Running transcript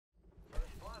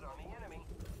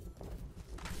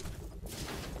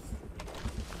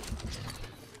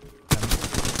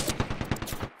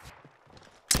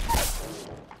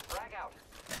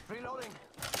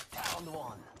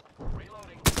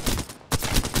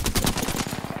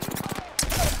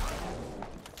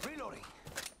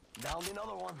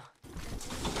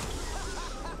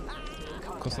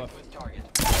What's left?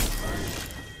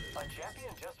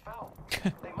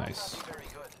 Nice.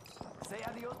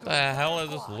 What the hell is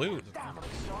this loot?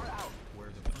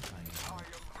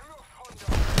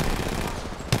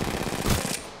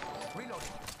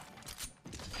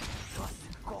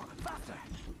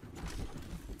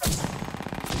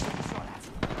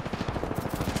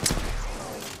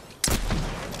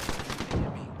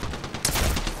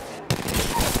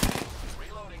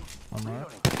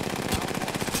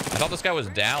 I thought this guy was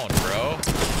down, bro.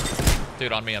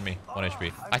 Dude, on me. 1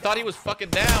 HP. I thought he was fucking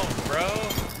down, bro.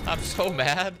 I'm so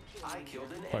mad.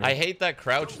 I hate that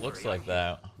crouch looks like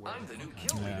that.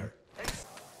 Yeah.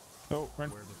 Oh,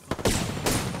 run.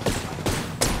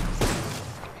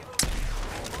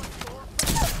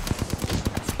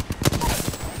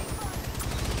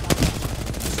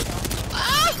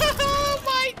 Oh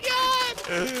my god!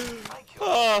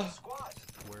 Oh.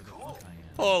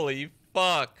 Holy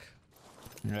fuck.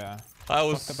 Yeah. I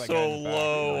was so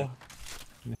low.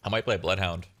 I might play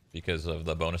Bloodhound because of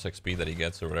the bonus XP that he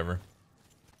gets or whatever. Are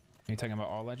you talking about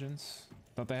all legends?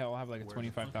 Don't they all have like a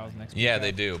 25,000 XP? Yeah,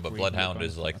 they do, but Bloodhound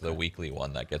is like the weekly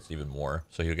one that gets even more.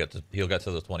 So he'll get to the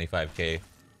 25k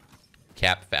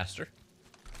cap faster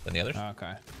than the others.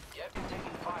 Okay.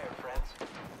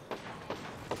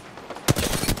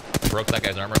 Broke that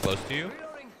guy's armor close to you.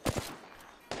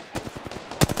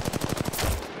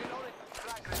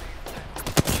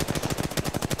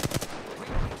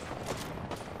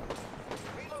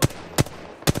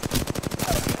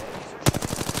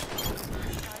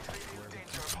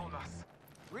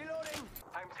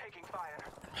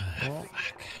 Well,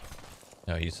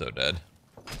 No, he's so dead.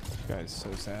 this guy's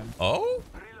so sad. Oh?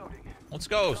 Let's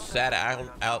go, sad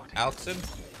Alxon.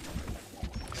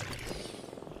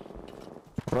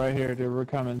 Right here, dude. We're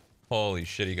coming. Holy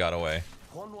shit, he got away.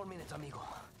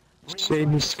 Save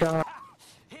me, Scott.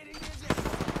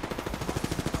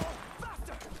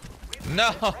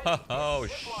 No! Oh,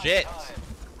 shit!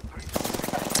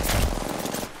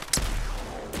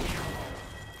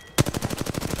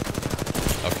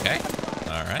 Okay.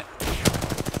 Alright.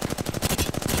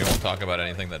 We won't talk about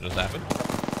anything that just happened.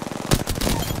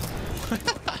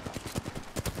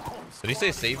 Did he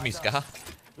say save me, Scott?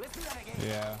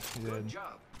 Yeah, he did.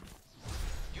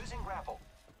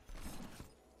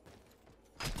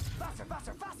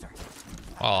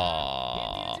 Aww.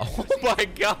 Oh my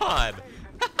god!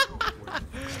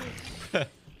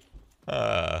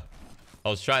 I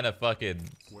was trying to fucking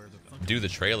do the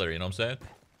trailer, you know what I'm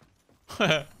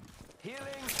saying?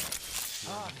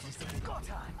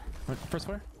 First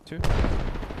floor? 2?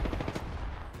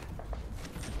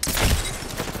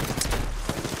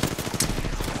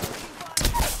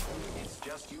 It's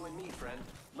just you and me, friend.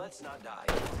 Let's not die.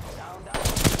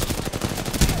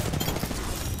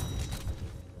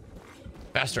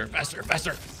 Faster, faster,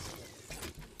 faster!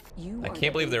 I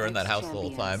can't believe they were in that house the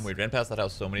whole time. We ran past that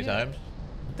house so many times.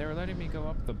 They were letting me go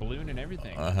up the balloon and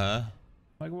everything. Uh-huh.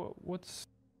 Like, what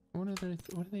are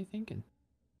they thinking?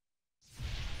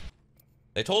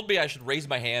 They told me I should raise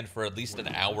my hand for at least an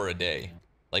hour a day.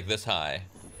 Like this high.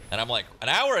 And I'm like, an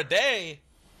hour a day?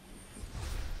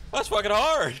 That's fucking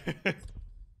hard.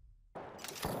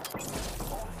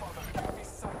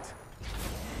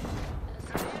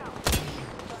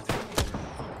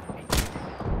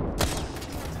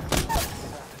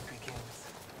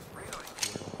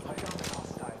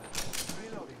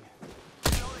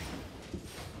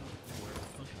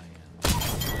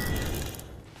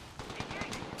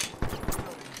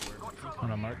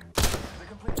 Hold on, Mark.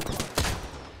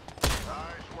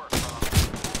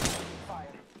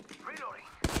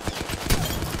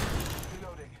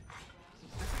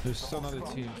 There's still another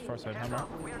team far side, huh, Mark?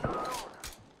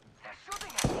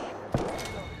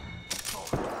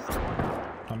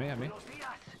 On me.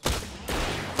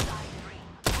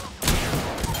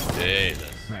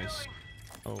 Jesus. Nice.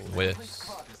 Oh,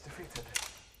 Whiffs.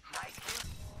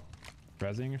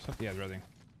 rezzing or something? Yeah, rezzing.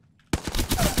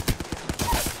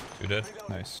 Two dead.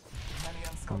 Nice.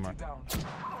 One more.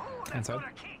 Inside.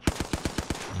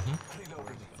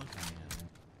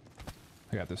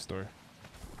 I got this door.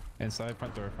 Inside,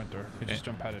 front door. He just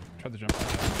jump padded. Tried to jump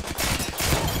padded.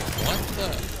 What the?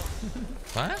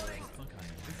 What?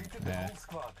 Yeah.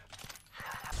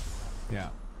 Yeah.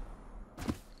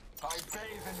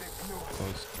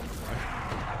 Close.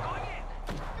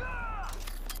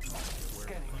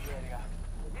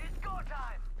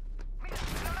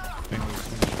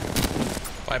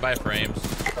 Bye-bye frames.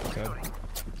 Good.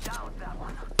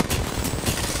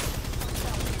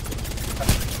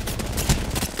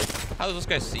 How does this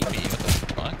guy see me? What the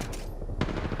fuck?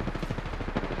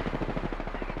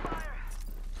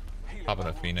 Popping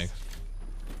a Phoenix.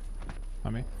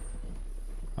 On me.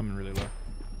 I'm really low.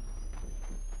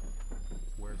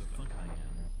 Where the fuck I am?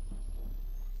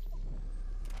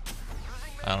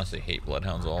 I honestly hate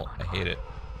Bloodhound's ult. I hate it.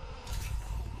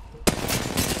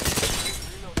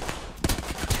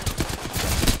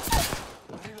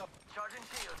 Charging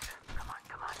shields. Come on,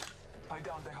 come on. I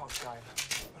downed the hostile.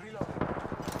 Reload.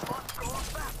 Let's go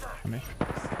faster. On me.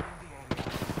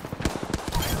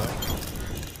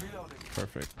 Reloading.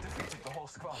 Perfect. Defeated the whole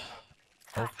squad.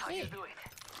 That's how you do it.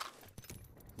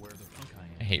 Where the fuck I am?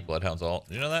 I hate Bloodhound's ult.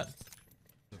 You know that?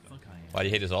 The fuck I am? Why do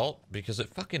you hate his ult? Because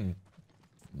it fucking...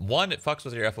 One, it fucks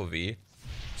with your FOV.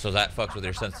 So that fucks with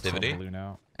your sensitivity. Blue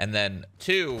now. And then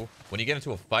two, when you get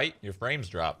into a fight, your frames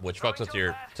drop, which fucks with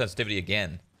your sensitivity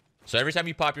again. So every time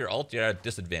you pop your ult, you're at a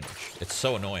disadvantage. It's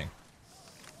so annoying.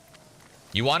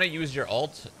 You want to use your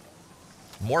ult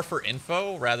more for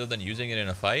info rather than using it in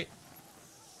a fight.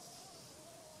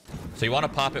 So you want to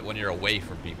pop it when you're away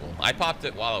from people. I popped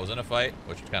it while I was in a fight,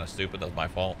 which was kind of stupid. That was my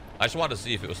fault. I just wanted to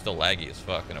see if it was still laggy as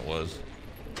fuck, and it was.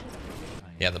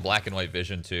 Yeah, the black and white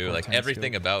vision too. Like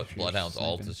everything about Bloodhound's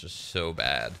ult is just so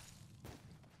bad.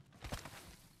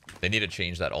 They need to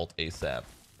change that ult ASAP.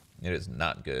 It is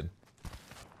not good.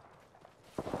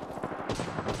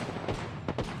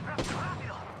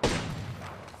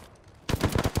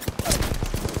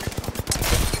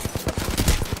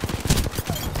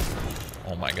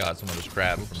 Oh my god, someone just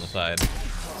grabbed from the side.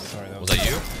 Sorry, Was that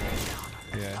you?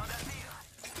 Yeah.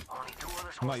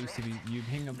 I'm not used to you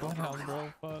being a Bloodhound,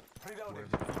 bro. Fuck. Reloading.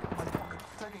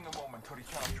 Taking a moment to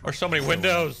recharge. There's so many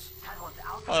windows.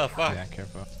 Oh the fuck. Yeah,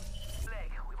 careful.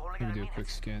 Let me do a quick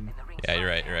skin. Yeah, you're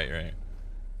right, you're right, you're right.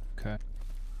 Okay.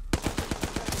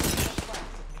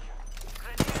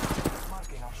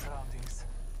 Marking our surroundings.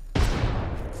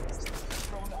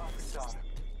 Throwing arc star.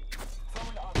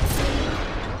 Throwing arc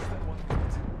star. Less than 1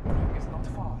 minute. Ring is not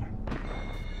far.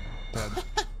 Dead.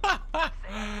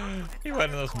 He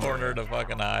went in this corner to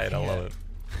fucking hide. I love it.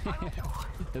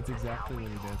 That's exactly what he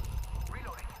did.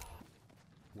 Reloading.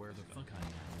 Where the fuck I am?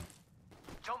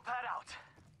 Jump pad out.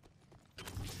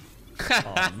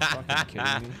 Oh, are you fucking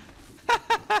kidding me?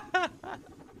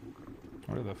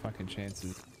 What are the fucking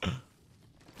chances?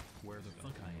 Where the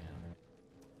fuck I am?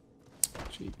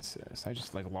 Jesus, I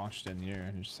just like launched in the air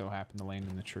and just so happened to land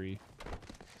in the tree.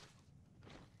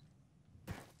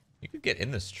 You could get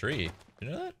in this tree. You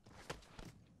know that?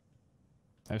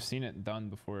 I've seen it done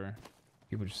before.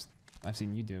 People just, I've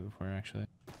seen you do it before actually.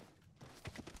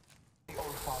 The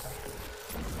old father.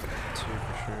 Two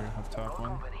for sure, up top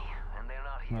one. I'm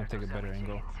gonna take a better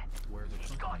angle. Where the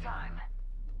fuck I am?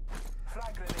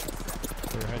 Flag grenade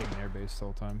set. They were heading an airbase the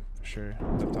whole time, for sure. It's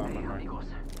up top on right.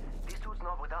 This dude's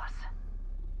not with us.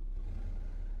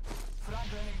 Flag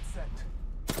grenade set.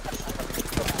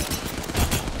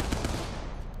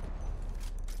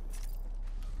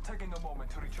 Taking a moment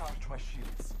to recharge my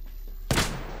shields.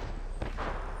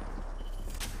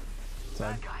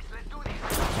 Side. Guys, let's do this.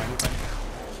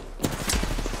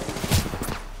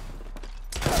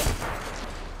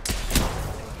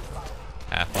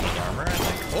 Half on his armor, I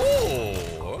think.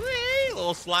 Oh, hey,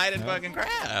 little slide and fucking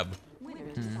grab.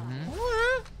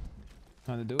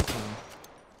 How to do it for him.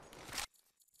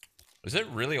 Is it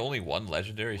really only one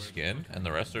legendary skin and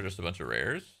the rest are just a bunch of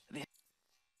rares?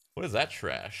 What is that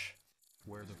trash?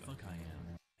 Where the fuck I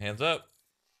am? Hands up.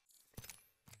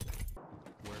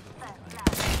 Where the fuck I am?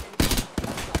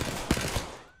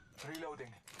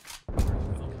 Reloading. Where the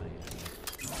fuck I am?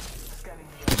 Scanning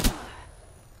the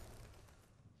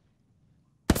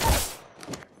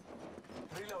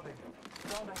reloading.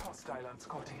 Down a hostile on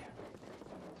Scotty.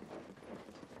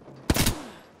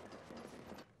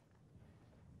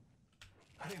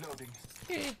 Reloading.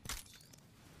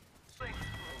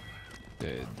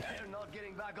 Dead. You're not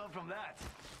getting back up from that.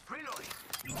 Reloading.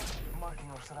 Marking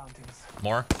our surroundings.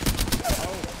 More?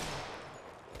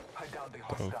 I downed the Oh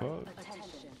hostile. fuck.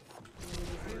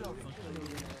 Reloading.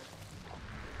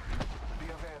 Be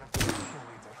aware of the kill leader.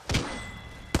 Reloading.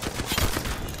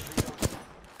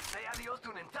 Say adios to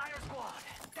an entire squad.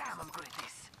 Damn, I'm good at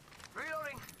this.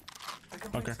 Reloading. The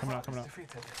complete Okay, coming out, squad coming is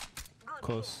defeated.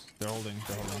 Close. They're holding.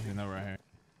 They're holding. You know, right here.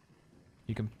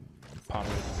 You can pop it.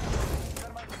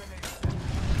 Thermite grenade set.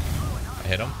 I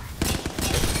hit him.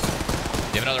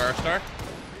 You have another arc star?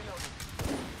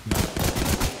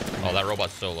 Oh, that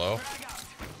robot's so low.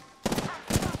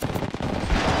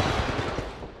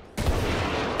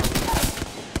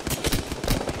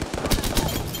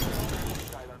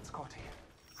 Hostile on Scotty.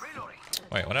 Reloading.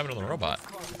 Wait, what happened to the robot?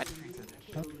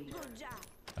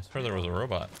 I swear there was a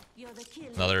robot.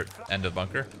 Another end of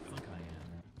bunker. Fuck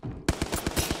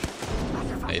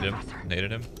I am. Naded him.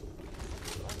 Naded him.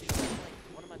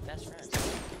 One of my best friends.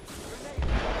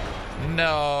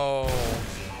 No.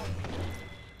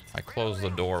 I closed the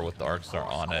door with the arc star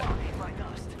on it.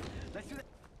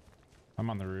 I'm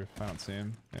on the roof. I don't see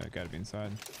him. Yeah, gotta be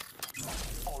inside.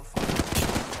 All fire.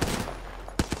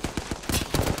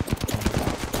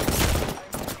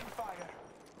 I'm taking fire.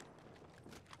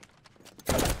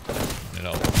 You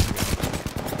know.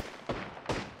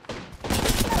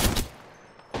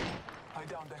 I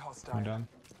downed the hostile. I'm done.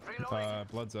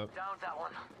 Blood's up. Down that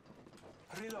one.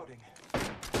 Reloading.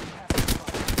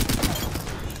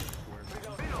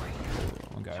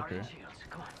 One guy up here. Shields.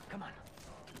 Come on, come on.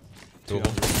 Two of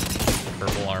them.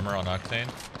 Purple armor on Octane.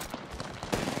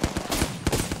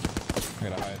 I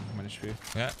gotta hide. I'm 1 HP.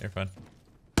 Yeah, you're fine.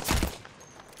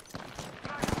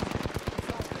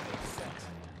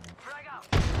 Frag out.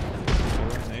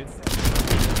 Nade.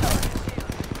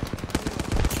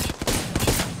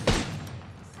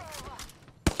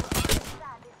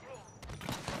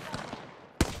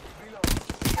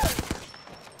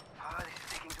 Ah, this is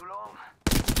taking too long.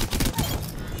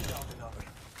 Down another.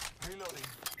 Reloading.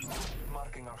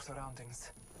 Marking our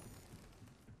surroundings.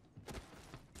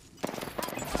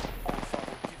 All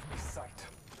fire, give me sight.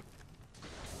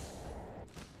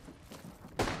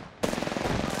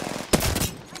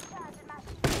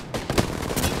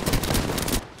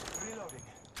 Reloading.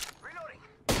 Reloading.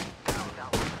 Down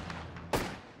that one.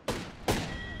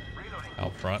 Reloading.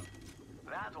 Out front.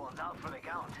 That one's out for the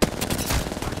count.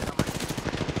 Reloading.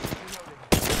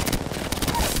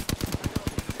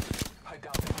 I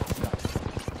downed the hostile.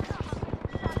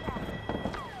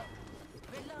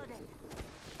 Reloading.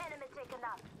 Enemy taken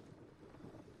up.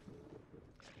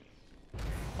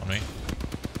 On me.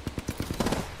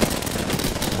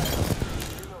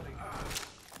 Reloading.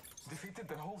 Defeated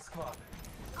the whole squad.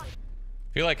 I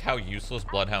feel like how useless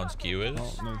Bloodhound's Q is.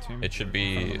 Oh, no team. It should Front of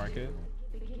be the market.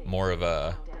 more of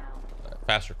a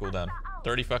faster cooldown.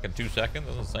 30 fucking 2 seconds?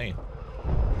 That's insane.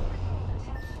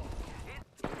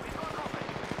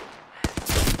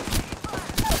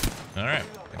 Alright.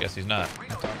 I guess he's not.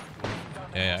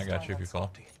 Yeah, I got you if you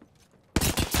fall.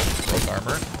 Broke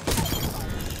armor.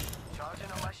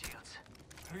 Charging on my shields.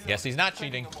 Guess he's not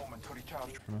cheating. A moment to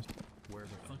recharge. Where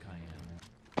the fuck I am.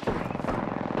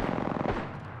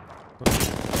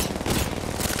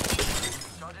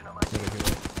 Charging on my Get it, get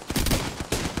it.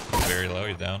 Very low,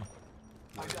 he's down.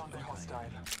 I downed the hostile.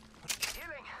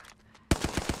 healing.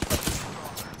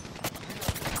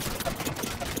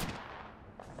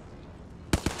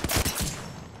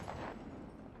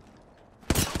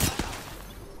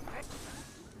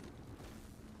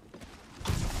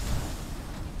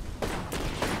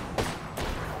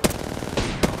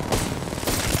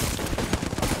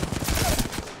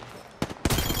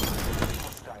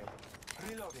 Hostile.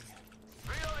 Reloading.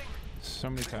 Reloading. So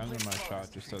many times when my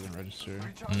shot just doesn't register.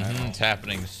 It's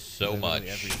happening so Literally much.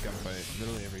 Every gunfight.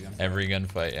 Literally every gunfight. Every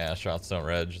gunfight, yeah, shots don't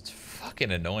reg. It's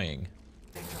fucking annoying.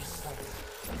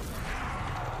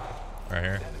 Right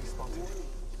here. Enemy spotted.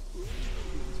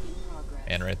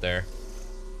 And right there.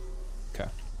 Okay.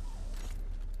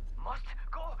 Must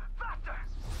go faster.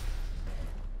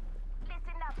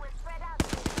 Listen up, we're spread out.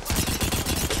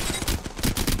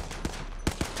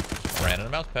 Ran in a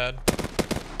mouse pad.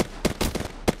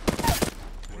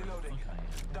 Reloading.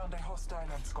 Down the hostile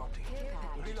and Scotty.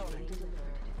 Reloading.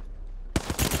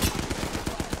 Care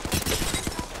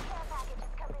package is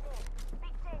coming in.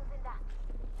 Big things in that.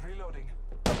 Reloading.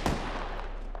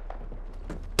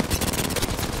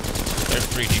 There's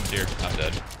 3 teams here. I'm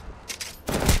dead.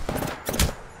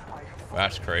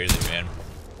 That's crazy, man.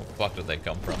 Where the fuck did they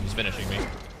come from? He's finishing me.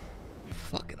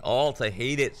 Fucking ult. I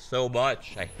hate it so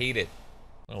much. I hate it.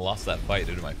 I lost that fight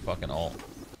due to my fucking ult.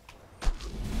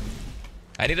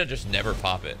 I need to just never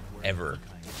pop it. Ever.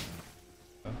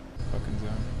 Fucking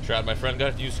zone. Shroud, my friend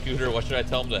got a new scooter. What should I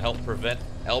tell him to help prevent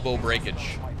elbow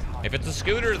breakage? If it's a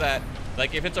scooter that,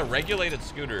 like, if it's a regulated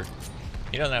scooter,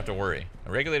 he doesn't have to worry.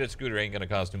 A regulated scooter ain't gonna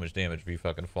cause too much damage if you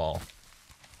fucking fall.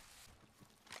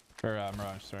 Or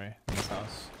Mirage, sorry. In this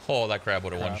house. Oh, that crab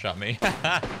would have one-shot me.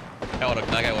 that guy would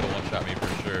have one-shot me for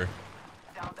sure.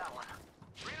 Down that one.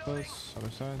 Close.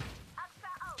 Other side.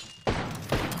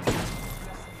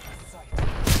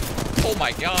 Oh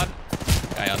my god.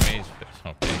 Guy on me.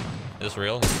 Okay. Is this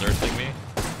real? Is this nursing me?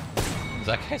 Is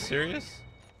that guy serious?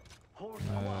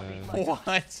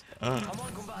 What? Come on,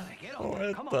 Kumbale, get on.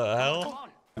 What Come the on, hell? come on.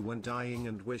 When dying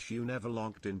and wish you never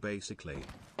logged in basically.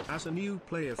 As a new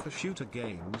player for shooter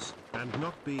games, and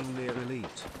not being near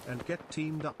elite, and get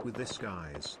teamed up with this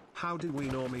guys, how do we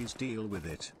normies deal with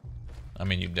it? I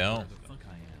mean, you don't. Where the fuck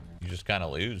I am. You just kind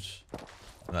of lose.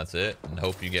 And that's it. And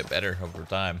hope you get better over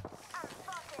time.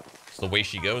 It's the way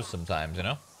she goes sometimes, you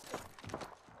know?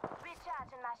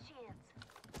 Recharging my shields.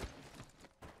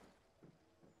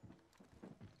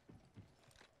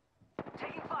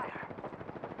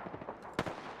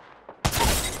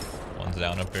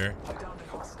 down up here. I downed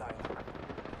a hostile.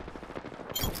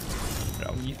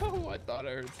 Yo, I thought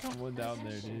I heard someone down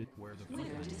there, dude. Where the fuck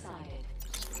Winner I decided.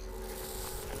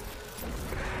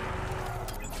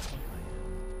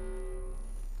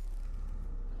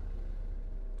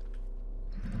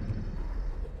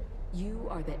 You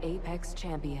are the Apex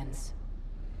Champions.